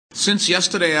Since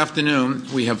yesterday afternoon,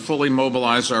 we have fully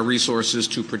mobilized our resources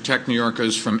to protect New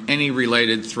Yorkers from any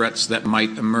related threats that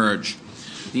might emerge.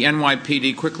 The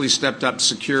NYPD quickly stepped up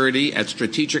security at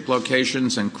strategic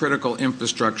locations and critical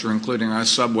infrastructure, including our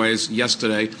subways,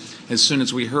 yesterday as soon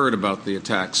as we heard about the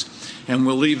attacks. And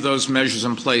we'll leave those measures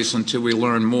in place until we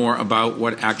learn more about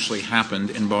what actually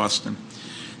happened in Boston.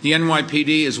 The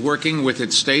NYPD is working with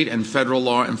its state and federal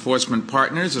law enforcement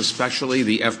partners, especially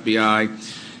the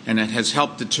FBI, and it has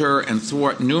helped deter and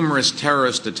thwart numerous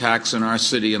terrorist attacks in our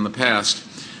city in the past.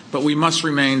 But we must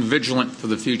remain vigilant for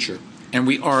the future, and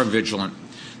we are vigilant.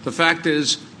 The fact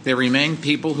is, there remain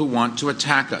people who want to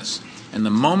attack us, and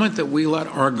the moment that we let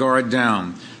our guard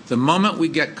down, the moment we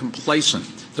get complacent,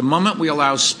 the moment we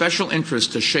allow special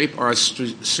interests to shape our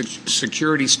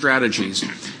security strategies,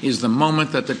 is the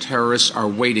moment that the terrorists are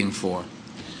waiting for.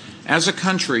 As a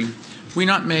country, we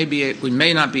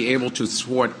may not be able to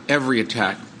thwart every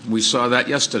attack. We saw that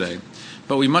yesterday.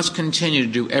 But we must continue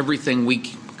to do everything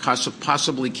we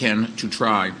possibly can to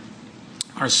try.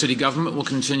 Our city government will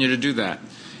continue to do that.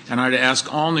 And I'd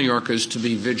ask all New Yorkers to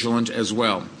be vigilant as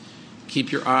well.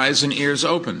 Keep your eyes and ears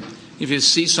open. If you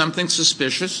see something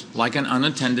suspicious, like an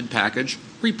unattended package,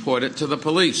 report it to the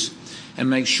police. And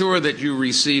make sure that you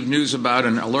receive news about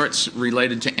and alerts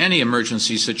related to any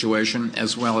emergency situation,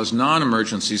 as well as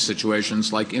non-emergency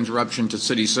situations like interruption to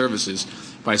city services,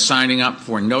 by signing up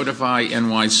for Notify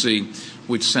NYC,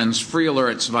 which sends free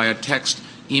alerts via text,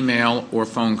 email, or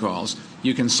phone calls.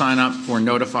 You can sign up for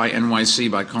Notify NYC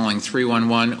by calling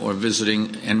 311 or visiting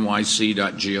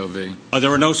nyc.gov.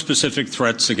 There are no specific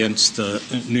threats against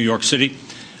New York City,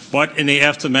 but in the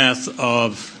aftermath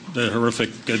of the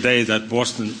horrific day that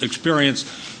Boston experienced,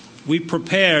 we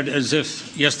prepared as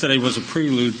if yesterday was a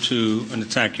prelude to an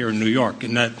attack here in New York,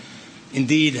 and that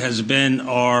indeed has been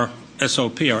our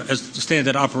SOP, our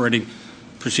standard operating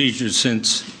procedures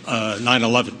since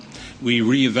 9/11. We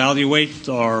reevaluate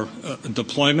our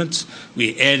deployments.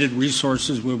 We added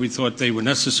resources where we thought they were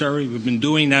necessary. We've been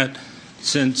doing that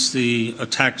since the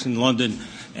attacks in London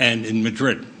and in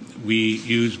Madrid. We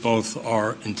use both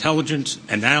our intelligence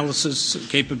analysis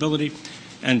capability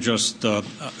and just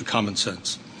common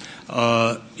sense.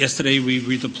 Yesterday, we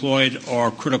redeployed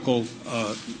our critical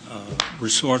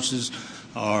resources,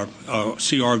 our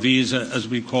CRVs, as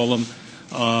we call them,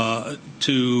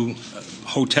 to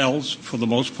hotels for the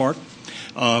most part.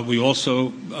 We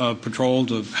also patrolled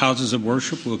the houses of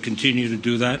worship. We'll continue to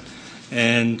do that,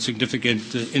 and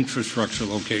significant infrastructure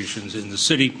locations in the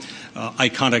city,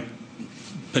 iconic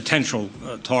potential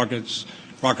targets,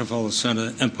 Rockefeller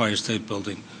Center, Empire State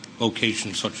Building,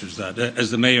 locations such as that. As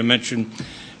the mayor mentioned,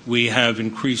 we have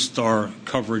increased our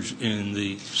coverage in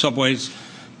the subways.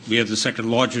 We have the second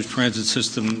largest transit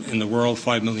system in the world.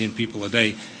 5 million people a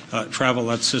day travel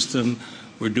that system.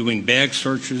 We're doing bag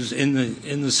searches in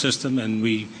the system, and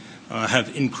we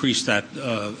have increased that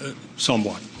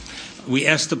somewhat. We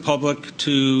ask the public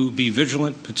to be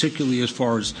vigilant, particularly as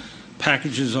far as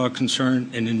packages are concerned,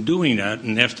 and in doing that,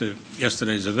 and after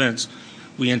yesterday's events,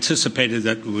 we anticipated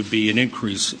that there would be an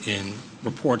increase in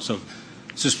reports of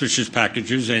suspicious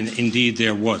packages, and indeed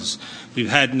there was. We've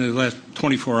had in the last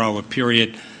 24-hour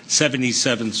period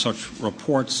 77 such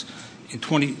reports. In a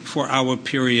 24-hour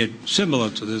period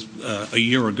similar to this a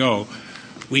year ago,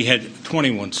 we had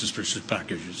 21 suspicious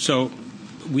packages. So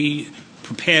we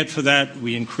prepared for that.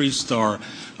 We increased our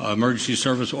emergency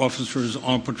service officers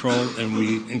on patrol, and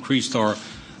we increased our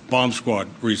bomb squad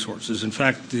resources. In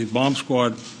fact, the bomb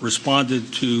squad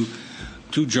responded to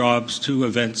two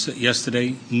events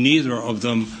yesterday. Neither of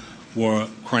them were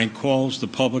crank calls. The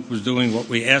public was doing what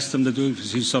we asked them to do. If you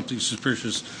see something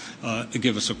suspicious,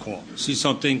 give us a call. See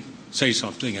something, say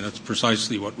something, and that's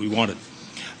precisely what we wanted.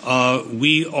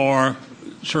 We are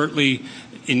certainly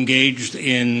engaged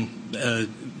in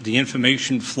the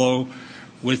information flow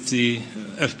with the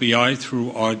FBI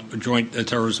through our Joint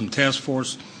Terrorism Task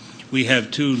Force. We have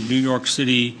 2 New York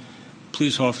City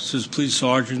police officers, police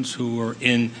sergeants, who are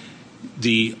in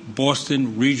the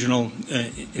Boston Regional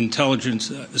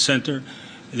Intelligence Center.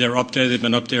 They're up there. They've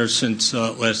been up there since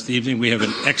last evening. We have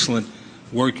an excellent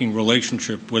working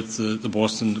relationship with the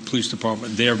Boston Police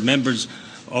Department. They're members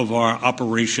of our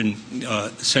Operation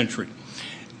Sentry.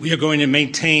 We are going to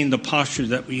maintain the posture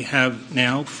that we have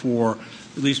now for,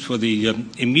 at least for the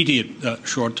immediate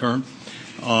short term.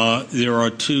 There are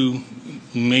 2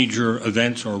 major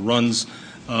events or runs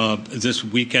this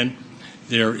weekend.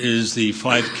 There is the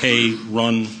 5K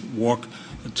run walk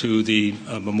to the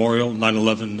memorial,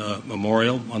 9/11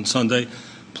 memorial on Sunday.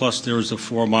 Plus, there is a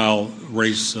 4-mile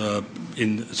race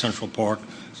in Central Park,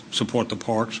 Support the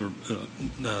Parks, or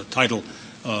title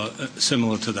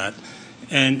similar to that.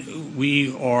 and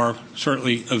we are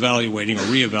certainly evaluating or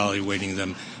reevaluating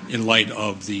them in light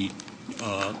of the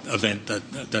event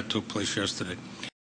that took place yesterday.